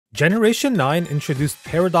Generation 9 introduced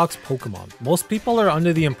Paradox Pokemon. Most people are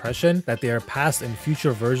under the impression that they are past and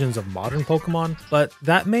future versions of modern Pokemon, but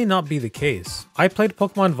that may not be the case. I played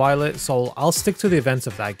Pokemon Violet, so I'll stick to the events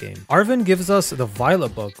of that game. Arven gives us the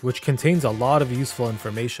Violet book, which contains a lot of useful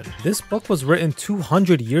information. This book was written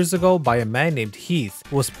 200 years ago by a man named Heath,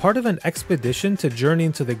 who was part of an expedition to journey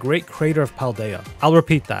into the Great Crater of Paldea. I'll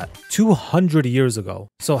repeat that, 200 years ago.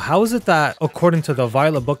 So how is it that, according to the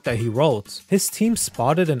Violet book that he wrote, his team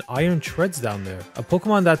spotted an Iron Treads down there, a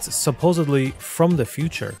Pokemon that's supposedly from the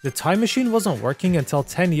future? The time machine wasn't working until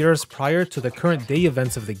 10 years prior to the current day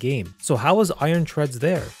events of the game, so how is Iron Treads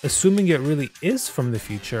there? Assuming it really is from the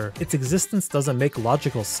future, its existence doesn't make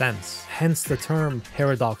logical sense, hence the term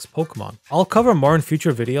Paradox Pokemon. I'll cover more in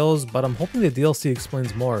future videos, but I'm hoping the DLC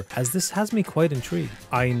explains more, as this has me quite intrigued.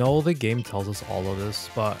 I know the game tells us all of this,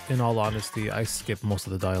 but in all honesty, I skipped most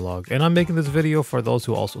of the dialogue, and I'm making this video for those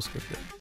who also skipped it.